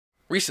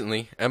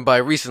recently, and by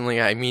recently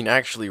I mean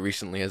actually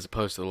recently, as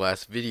opposed to the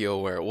last video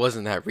where it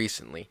wasn't that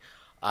recently.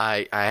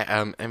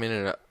 I'm in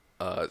an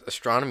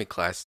astronomy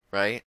class,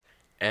 right?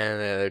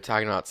 And they're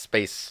talking about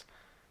space,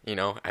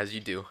 as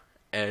you do,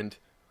 and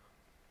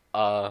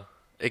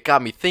it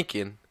got me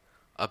thinking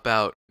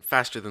about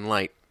faster than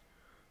light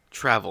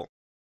travel.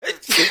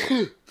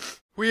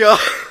 we all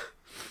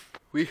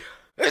we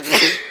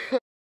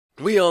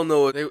we all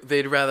know what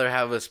they'd rather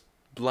have us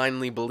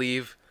blindly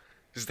believe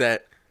is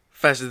that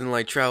faster than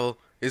light travel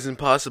is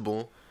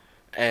impossible,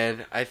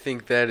 and I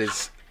think that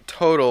is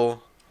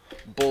total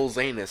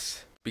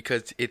bullsanus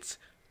because it's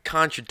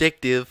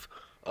contradictive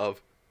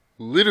of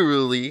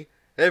literally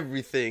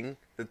everything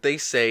that they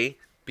say,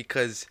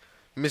 because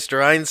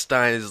Mr.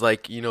 Einstein is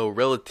like,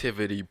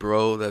 relativity,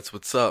 bro, that's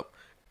what's up.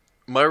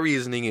 My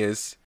reasoning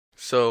is,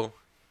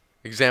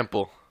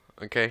 example,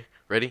 okay,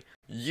 ready?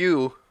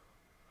 You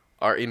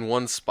are in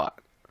one spot.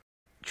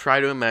 Try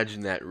to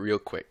imagine that real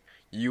quick.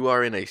 You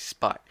are in a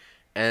spot,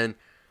 and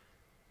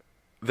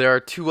there are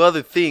two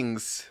other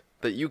things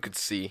that you could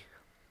see,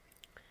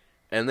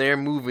 and they're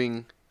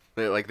moving,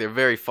 they're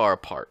very far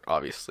apart,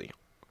 obviously,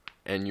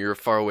 and you're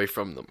far away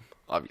from them,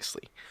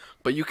 obviously,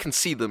 but you can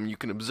see them, you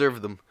can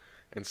observe them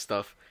and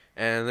stuff,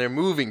 and they're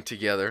moving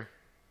together,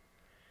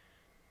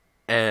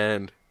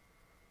 and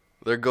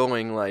they're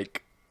going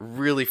like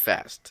really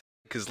fast,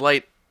 because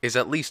light is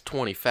at least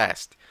 20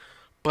 fast.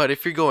 But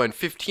if you're going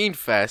 15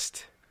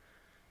 fast,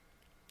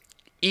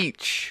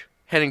 each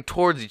heading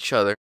towards each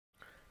other,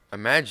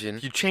 imagine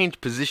you change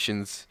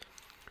positions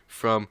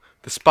from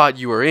the spot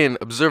you are in,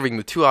 observing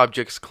the two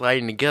objects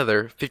colliding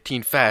together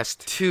 15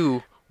 fast,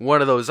 to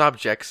one of those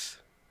objects.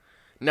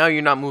 Now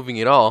you're not moving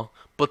at all,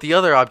 but the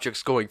other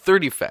object's going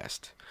 30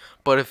 fast.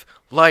 But if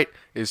light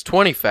is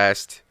 20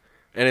 fast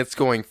and it's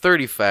going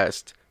 30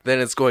 fast, then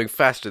it's going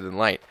faster than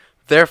light.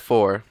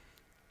 Therefore,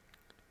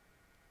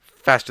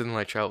 faster than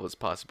light travel is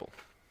possible.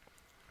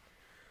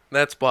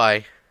 That's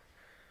why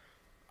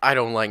I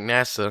don't like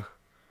NASA,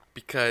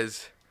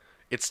 because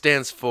it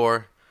stands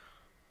for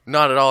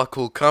not at all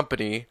cool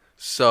company,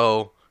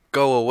 so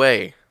go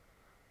away.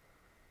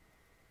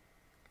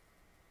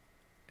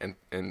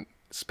 And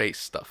space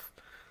stuff.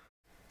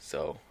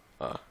 So,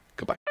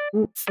 goodbye.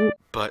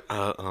 But,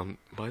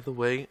 by the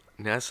way,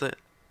 NASA,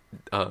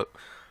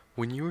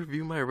 when you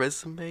review my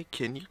resume,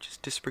 can you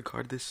just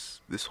disregard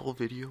this whole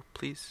video,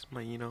 please?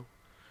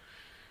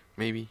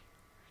 Maybe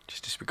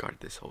just disregard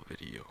this whole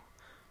video.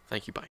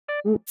 Thank you, bye.